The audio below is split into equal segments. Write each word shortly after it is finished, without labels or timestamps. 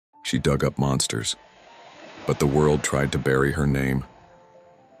she dug up monsters. But the world tried to bury her name.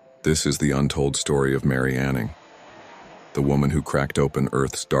 This is the untold story of Mary Anning, the woman who cracked open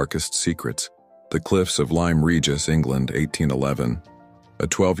Earth's darkest secrets. The cliffs of Lyme Regis, England, 1811. A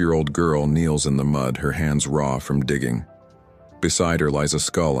 12-year-old girl kneels in the mud, her hands raw from digging. Beside her lies a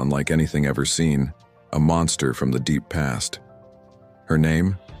skull unlike anything ever seen, a monster from the deep past. Her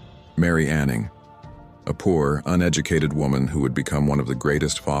name? Mary Anning, a poor, uneducated woman who would become one of the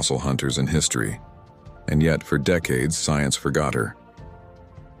greatest fossil hunters in history. And yet, for decades, science forgot her.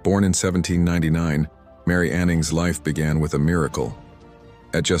 Born in 1799, Mary Anning's life began with a miracle.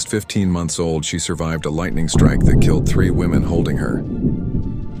 At just 15 months old, she survived a lightning strike that killed 3 women holding her.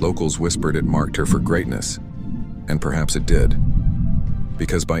 Locals whispered it marked her for greatness, and perhaps it did.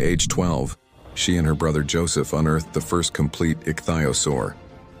 Because by age 12, she and her brother Joseph unearthed the first complete ichthyosaur,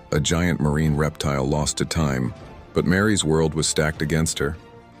 a giant marine reptile lost to time. But Mary's world was stacked against her.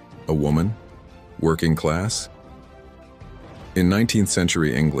 A woman? Working class? In 19th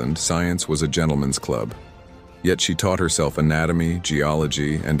century England, science was a gentleman's club. Yet she taught herself anatomy,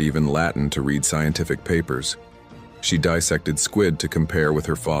 geology, and even Latin to read scientific papers. She dissected squid to compare with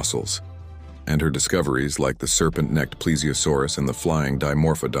her fossils. And her discoveries, like the serpent-necked plesiosaurus and the flying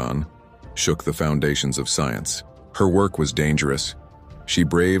dimorphodon, shook the foundations of science. Her work was dangerous. She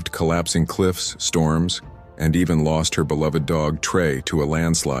braved collapsing cliffs, storms, and even lost her beloved dog Trey to a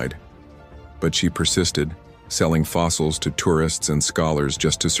landslide. But she persisted, selling fossils to tourists and scholars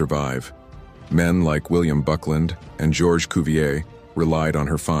just to survive. Men like William Buckland and Georges Cuvier relied on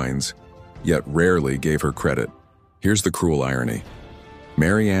her finds, yet rarely gave her credit. Here's the cruel irony.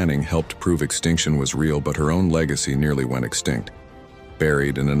 Mary Anning helped prove extinction was real, but her own legacy nearly went extinct.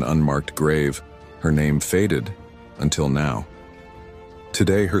 Buried in an unmarked grave, her name faded until now.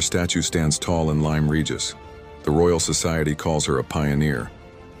 Today, her statue stands tall in Lyme Regis. The Royal Society calls her a pioneer.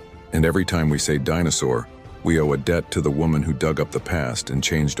 And every time we say dinosaur, we owe a debt to the woman who dug up the past and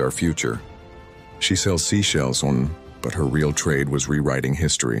changed our future. She sells seashells but her real trade was rewriting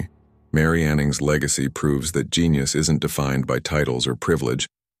history. Mary Anning's legacy proves that genius isn't defined by titles or privilege,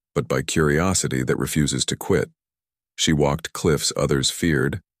 but by curiosity that refuses to quit. She walked cliffs others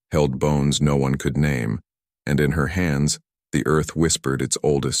feared, held bones no one could name, and in her hands, the earth whispered its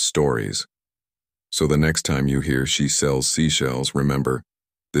oldest stories. So the next time you hear she sells seashells, remember,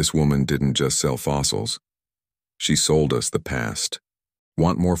 this woman didn't just sell fossils. She sold us the past.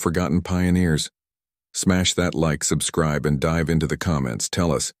 Want more forgotten pioneers? Smash that like, subscribe, and dive into the comments.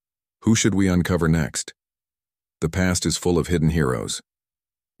 Tell us, who should we uncover next? The past is full of hidden heroes.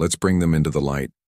 Let's bring them into the light.